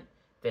adjustment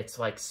that's,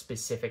 like,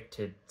 specific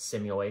to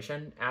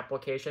simulation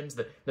applications.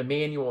 The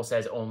manual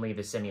says only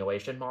the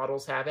simulation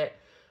models have it.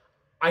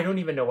 I don't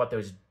even know what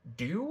those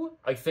do.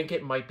 I think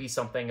it might be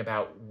something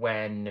about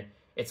when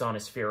it's on a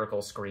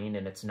spherical screen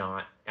and it's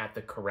not at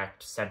the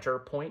correct center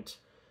point.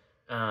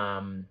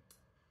 I'm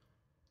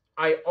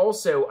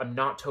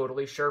not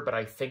totally sure, but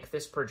I think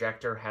this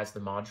projector has the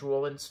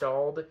module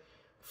installed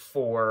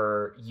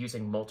for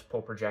using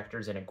multiple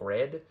projectors in a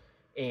grid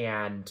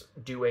and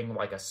doing,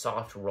 like, a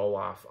soft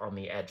roll-off on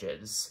the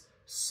edges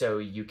so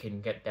you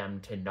can get them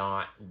to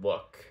not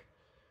look,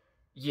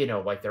 you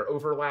know, like they're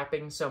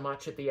overlapping so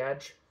much at the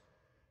edge.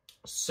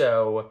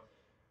 So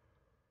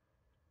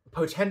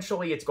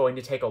potentially it's going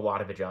to take a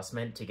lot of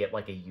adjustment to get,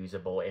 like, a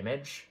usable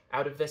image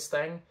out of this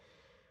thing.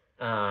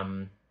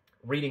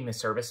 Reading the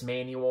service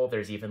manual,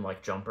 there's even,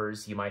 like,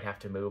 jumpers you might have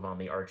to move on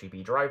the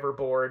RGB driver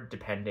board,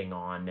 depending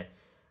on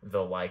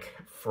the like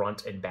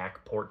front and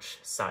back porch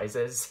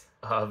sizes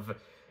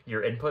of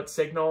your input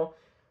signal,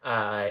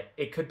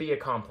 it could be a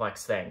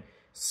complex thing.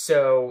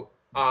 So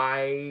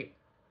I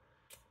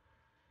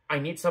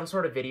need some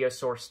sort of video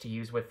source to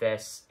use with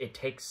this.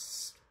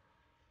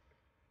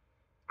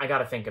 I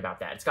gotta think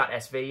about that. It's got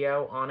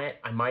S-Video on it.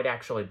 I might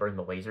actually bring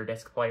the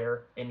Laserdisc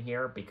player in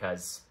here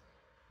because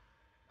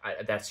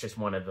that's just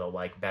one of the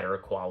like better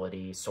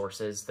quality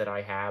sources that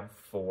I have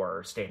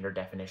for standard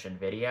definition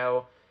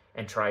video,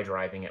 and try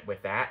driving it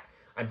with that.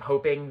 I'm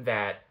hoping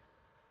that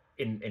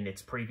in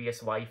its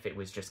previous life, it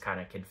was just kind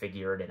of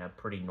configured in a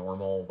pretty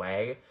normal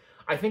way.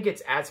 I think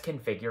it's as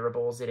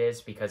configurable as it is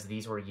because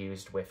these were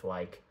used with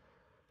like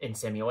in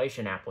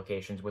simulation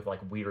applications with like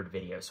weird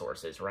video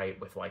sources, right?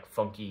 With like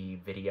funky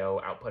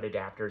video output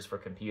adapters for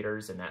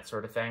computers and that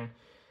sort of thing.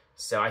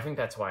 So I think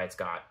that's why it's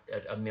got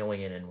a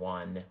million and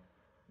one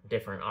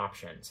different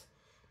options.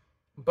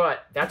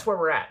 But that's where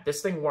we're at.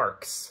 This thing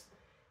works.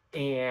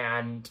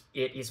 And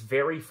it is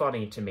very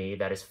funny to me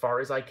that as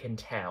far as I can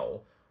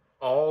tell,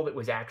 all that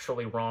was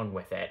actually wrong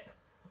with it,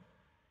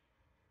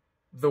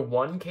 the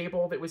one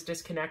cable that was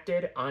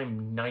disconnected,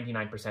 I'm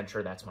 99%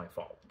 sure that's my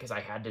fault, because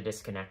I had to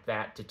disconnect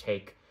that to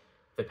take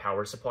the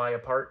power supply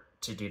apart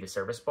to do the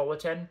service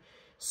bulletin.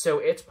 So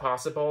it's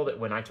possible that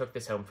when I took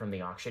this home from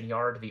the auction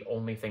yard, the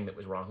only thing that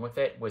was wrong with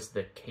it was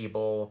the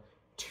cable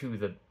to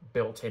the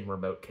built-in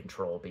remote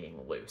control being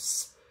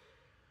loose.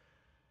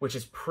 Which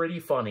is pretty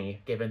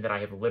funny, given that I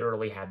have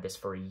literally had this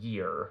for a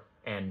year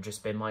and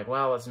just been like,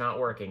 well, it's not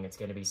working. It's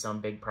going to be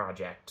some big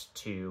project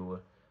to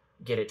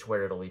get it to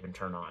where it'll even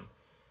turn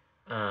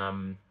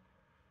on.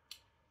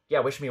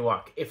 Yeah, wish me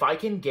luck. If I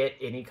can get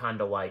any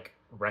kind of like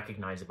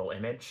recognizable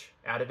image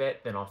out of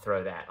it, then I'll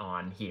throw that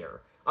on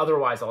here.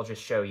 Otherwise, I'll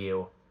just show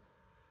you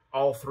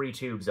all 3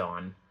 tubes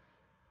on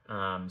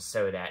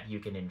so that you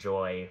can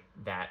enjoy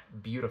that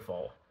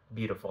beautiful,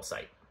 beautiful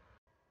sight.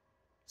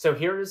 So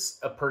here's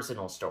a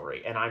personal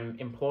story, and I'm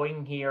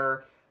employing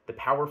here the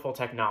powerful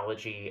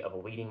technology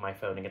of leaning my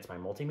phone against my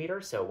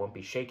multimeter so it won't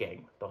be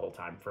shaking the whole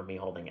time from me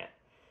holding it.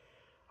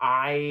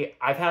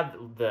 I've had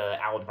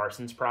the Alan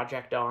Parsons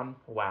project on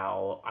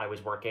while I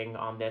was working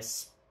on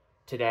this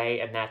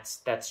today, and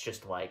that's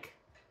just like,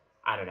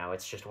 I don't know,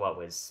 it's just what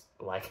was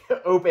like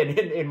open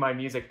in my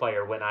music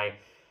player when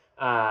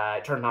I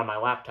turned on my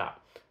laptop.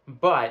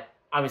 But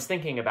I was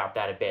thinking about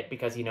that a bit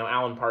because, you know,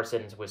 Alan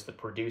Parsons was the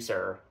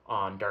producer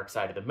on Dark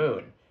Side of the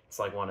Moon. It's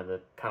like one of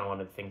the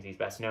things he's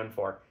best known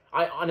for.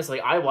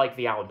 I like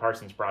the Alan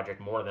Parsons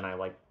project more than I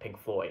like Pink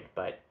Floyd,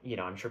 but, you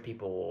know, I'm sure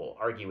people will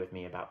argue with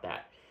me about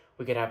that.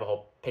 We could have a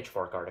whole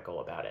Pitchfork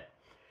article about it.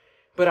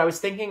 But I was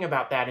thinking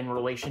about that in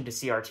relation to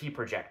CRT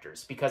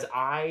projectors because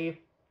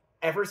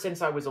ever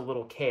since I was a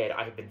little kid,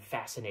 I have been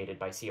fascinated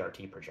by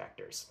CRT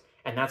projectors.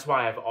 And that's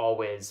why I've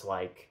always,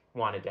 like,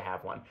 wanted to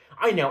have one.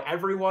 I know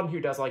everyone who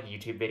does like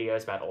YouTube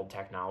videos about old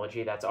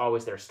technology, that's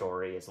always their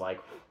story, is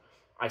like,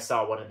 I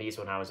saw one of these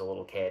when I was a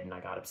little kid and I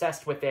got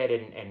obsessed with it,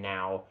 and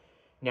now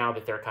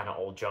that they're kind of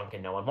old junk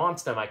and no one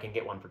wants them, I can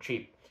get one for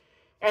cheap.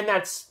 And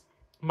that's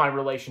my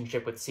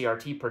relationship with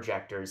CRT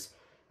projectors.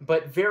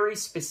 But very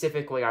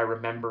specifically, I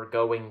remember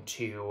going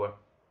to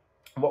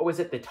what was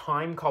at the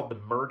time called the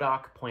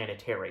Murdoch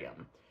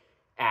Planetarium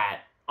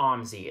at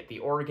OMSI, at the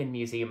Oregon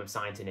Museum of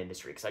Science and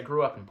Industry, because I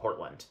grew up in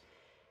Portland.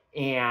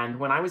 And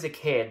when I was a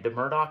kid, the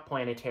Murdoch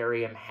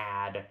Planetarium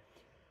had,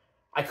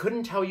 I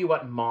couldn't tell you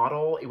what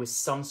model, it was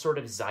some sort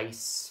of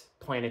Zeiss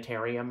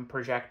planetarium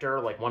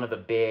projector, like one of the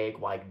big,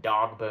 like,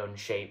 dog bone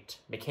shaped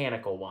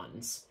mechanical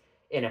ones,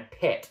 in a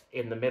pit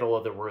in the middle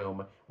of the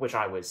room, which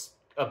I was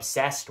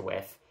obsessed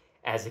with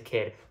as a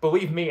kid.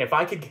 Believe me, if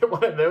I could get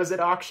one of those at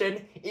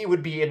auction, it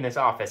would be in this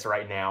office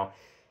right now,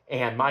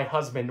 and my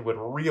husband would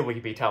really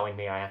be telling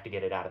me I have to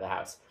get it out of the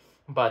house.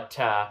 But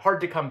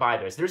hard to come by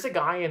those. There's a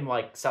guy in,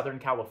 like, Southern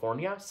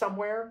California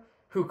somewhere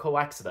who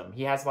collects them.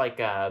 He has, like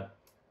a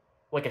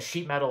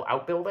sheet metal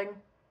outbuilding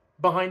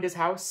behind his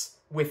house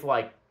with,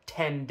 like,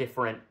 10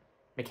 different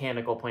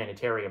mechanical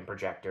planetarium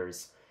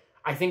projectors.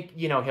 I think,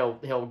 you know,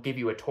 he'll give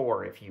you a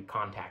tour if you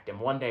contact him.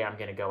 One day I'm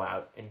going to go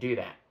out and do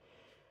that.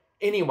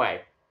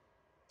 Anyway,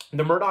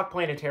 the Murdoch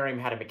Planetarium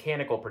had a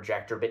mechanical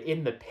projector, but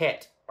in the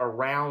pit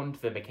around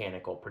the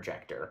mechanical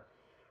projector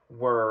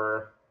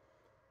were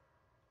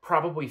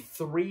probably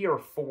 3 or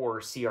 4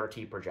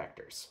 CRT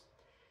projectors.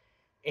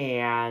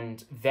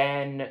 And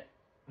then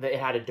it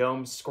had a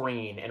dome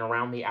screen, and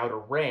around the outer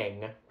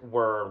ring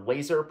were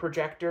laser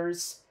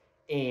projectors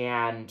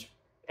and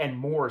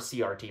more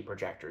CRT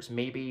projectors.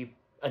 Maybe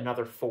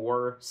another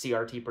 4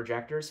 CRT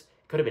projectors.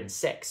 Could have been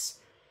 6.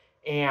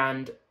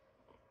 And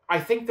I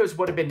think those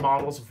would have been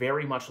models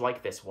very much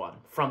like this one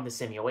from the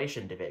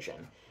simulation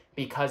division,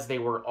 because they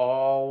were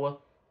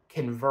all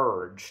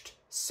converged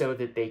so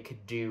that they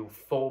could do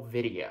full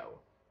video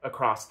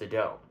across the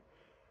dome.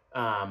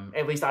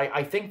 At least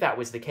I think that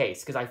was the case,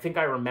 because I think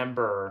I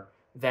remember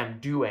them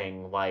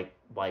doing like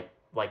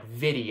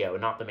video,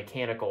 not the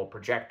mechanical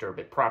projector,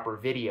 but proper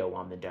video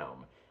on the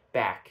dome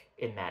back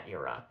in that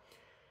era.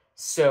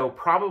 So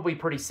probably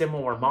pretty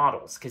similar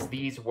models, because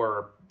these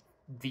were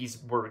these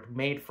were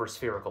made for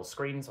spherical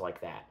screens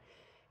like that.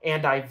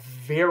 And I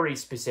very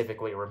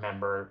specifically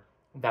remember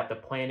that the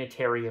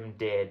planetarium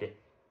did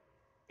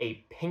a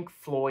Pink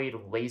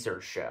Floyd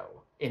laser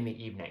show in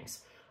the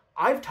evenings.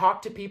 I've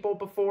talked to people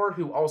before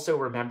who also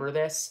remember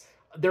this.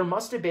 There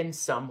must have been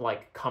some,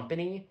 like,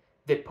 company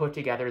that put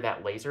together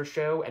that laser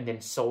show and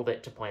then sold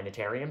it to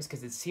planetariums,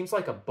 because it seems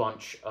like a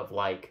bunch of,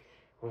 like,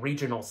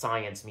 regional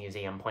science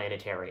museum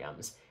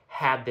planetariums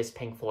had this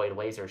Pink Floyd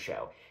laser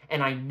show.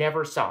 And I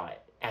never saw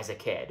it as a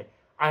kid.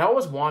 I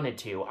always wanted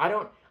to. I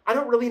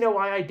don't really know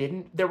why I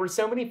didn't. There were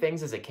so many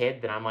things as a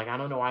kid that I'm like, I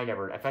don't know why I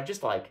never... If I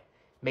just, like,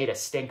 made a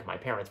stink, my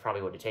parents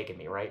probably would have taken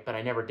me, right? But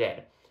I never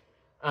did.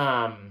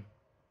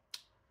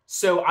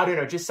 So, I don't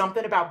know, just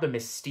something about the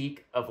mystique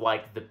of,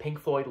 like, the Pink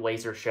Floyd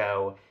laser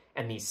show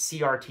and these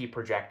CRT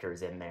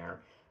projectors in there.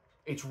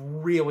 It's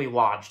really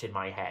lodged in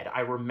my head.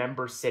 I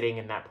remember sitting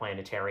in that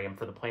planetarium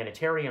for the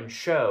planetarium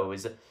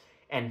shows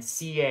and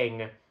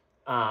seeing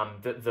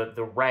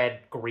the red,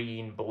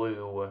 green,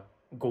 blue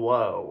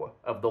glow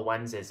of the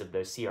lenses of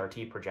those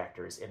CRT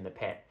projectors in the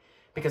pit.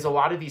 Because a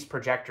lot of these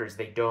projectors,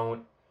 the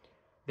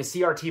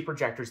CRT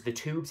projectors, the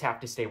tubes have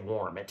to stay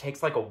warm. It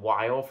takes like a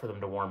while for them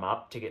to warm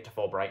up to get to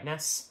full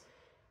brightness.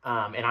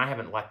 And I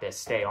haven't let this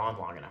stay on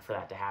long enough for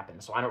that to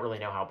happen, so I don't really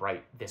know how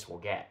bright this will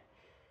get.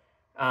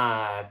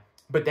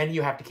 But then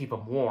you have to keep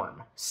them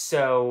warm.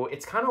 So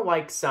it's kind of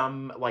like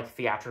some like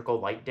theatrical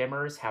light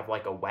dimmers have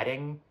like a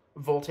wetting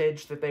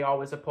voltage that they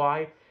always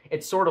apply.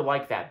 It's sort of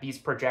like that. These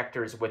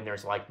projectors, when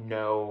there's like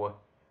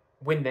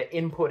when the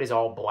input is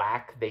all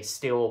black, they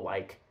still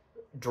like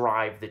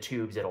drive the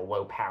tubes at a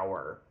low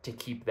power to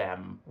keep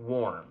them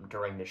warm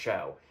during the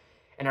show.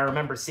 And I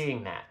remember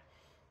seeing that.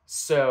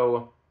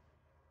 So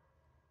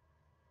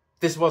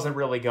this wasn't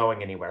really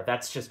going anywhere.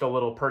 That's just a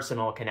little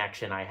personal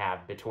connection I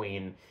have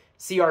between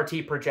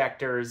CRT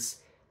projectors,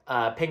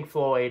 Pink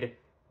Floyd,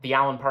 the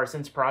Alan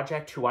Parsons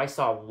Project, who I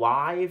saw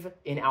live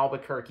in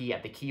Albuquerque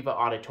at the Kiva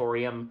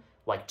Auditorium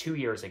like 2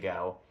 years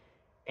ago.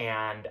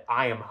 And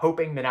I am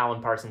hoping that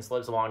Alan Parsons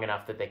lives long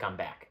enough that they come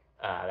back.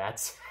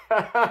 That's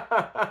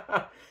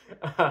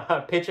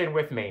pitch in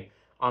with me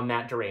on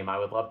that dream. I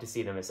would love to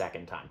see them a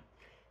second time.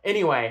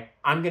 Anyway,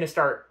 I'm going to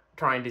start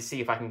trying to see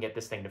if I can get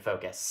this thing to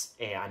focus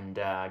and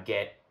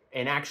get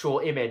an actual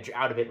image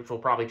out of it, which will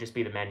probably just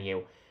be the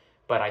menu.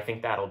 But I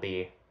think that'll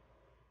be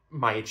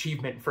my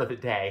achievement for the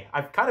day.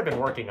 I've kind of been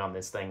working on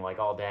this thing like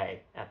all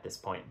day at this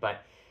point,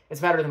 but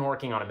it's better than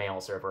working on a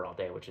mail server all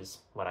day, which is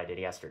what I did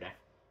yesterday.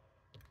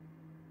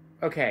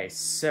 Okay,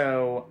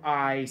 so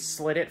I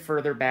slid it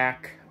further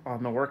back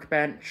on the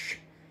workbench,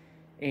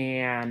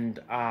 and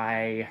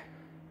I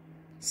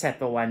set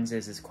the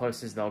lenses as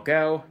close as they'll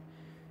go.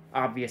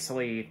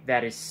 Obviously,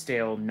 that is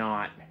still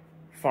not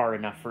far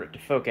enough for it to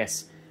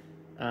focus.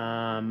 If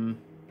I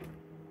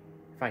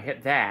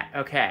hit that,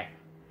 okay.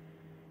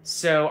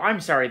 So,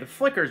 I'm sorry, the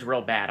flicker's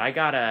real bad.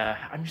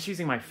 I'm just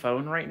using my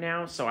phone right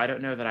now, so I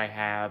don't know that I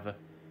have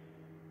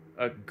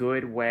a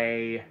good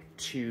way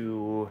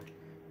to...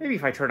 Maybe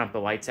if I turn up the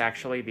lights,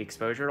 actually, the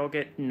exposure will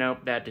get...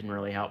 Nope, that didn't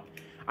really help.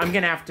 I'm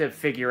gonna have to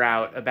figure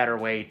out a better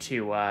way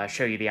to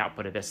show you the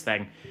output of this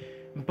thing.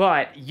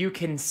 But you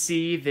can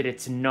see that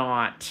it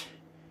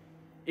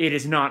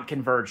is not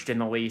converged in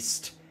the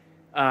least.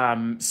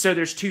 So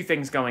there's two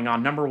things going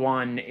on. Number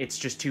one, it's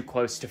just too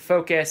close to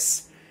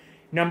focus.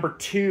 Number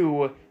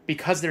two,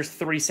 because there's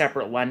three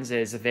separate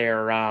lenses,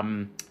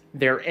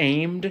 they're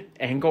aimed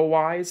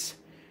angle-wise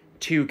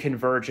to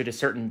converge at a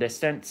certain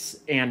distance,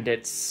 and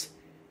it's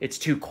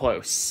too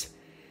close.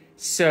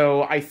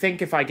 So I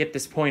think if I get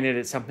this pointed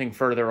at something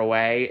further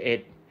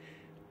away,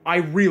 I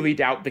really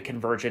doubt the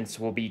convergence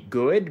will be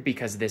good,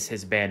 because this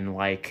has been,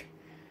 like,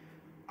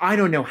 I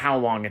don't know how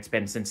long it's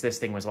been since this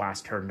thing was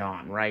last turned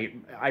on, right?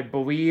 I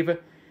believe,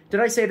 did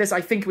I say this?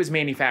 I think it was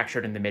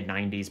manufactured in the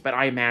mid-90s, but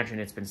I imagine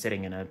it's been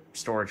sitting in a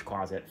storage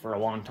closet for a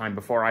long time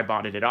before I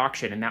bought it at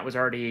auction, and that was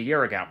already a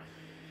year ago.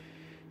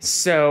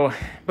 So,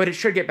 but it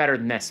should get better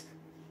than this.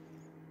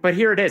 But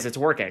here it is, it's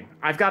working.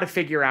 I've got to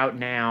figure out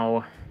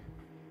now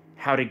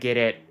how to get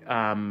it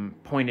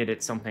pointed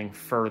at something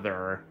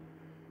further.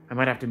 I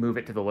might have to move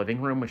it to the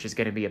living room, which is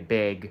going to be a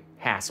big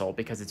hassle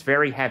because it's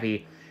very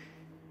heavy.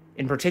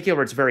 In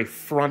particular, it's very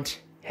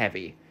front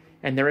heavy,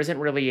 and there isn't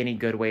really any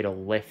good way to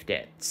lift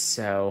it.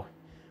 So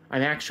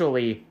I'm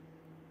actually,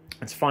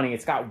 it's funny,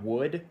 it's got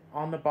wood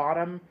on the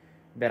bottom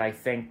that I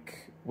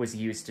think was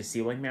used to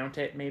ceiling mount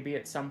it maybe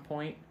at some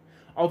point.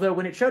 Although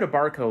when it showed a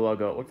Barco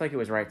logo, it looked like it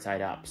was right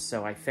side up.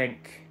 So I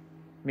think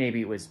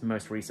maybe it was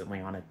most recently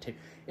on it too.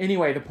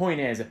 Anyway, the point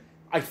is,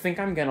 I think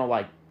I'm going to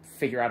like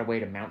figure out a way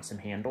to mount some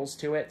handles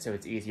to it so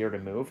it's easier to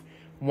move.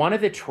 One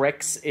of the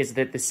tricks is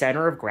that the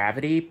center of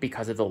gravity,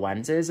 because of the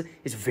lenses,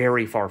 is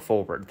very far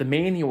forward. The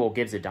manual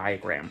gives a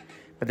diagram,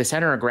 but the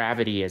center of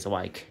gravity is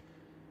like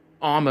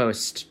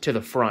almost to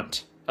the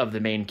front of the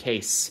main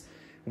case,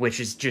 which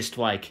is just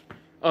like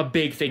a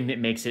big thing that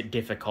makes it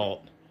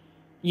difficult,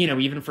 you know,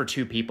 even for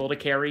two people to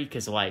carry,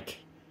 because like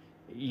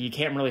you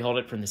can't really hold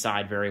it from the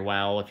side very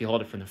well. If you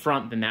hold it from the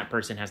front, then that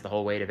person has the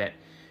whole weight of it.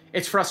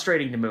 It's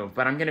frustrating to move,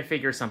 but I'm going to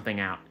figure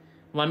something out.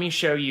 Let me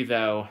show you,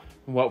 though,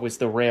 what was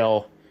the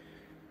real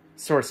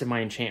source of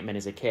my enchantment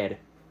as a kid.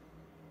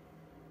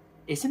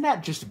 Isn't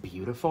that just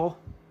beautiful?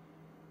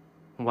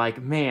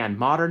 Like, man,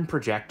 modern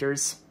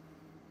projectors,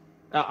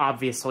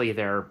 obviously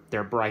they're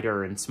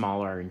brighter and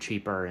smaller and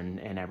cheaper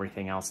and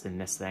everything else than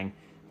this thing,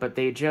 but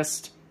they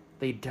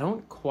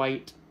don't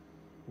quite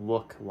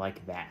look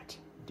like that,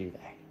 do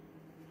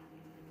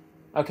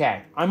they?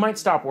 Okay, I might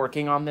stop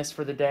working on this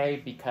for the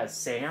day because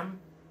Sam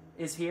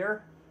is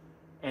here,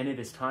 and it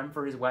is time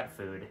for his wet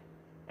food,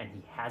 and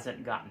he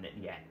hasn't gotten it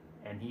yet,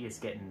 and he is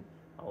getting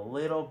a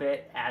little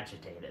bit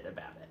agitated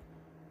about it.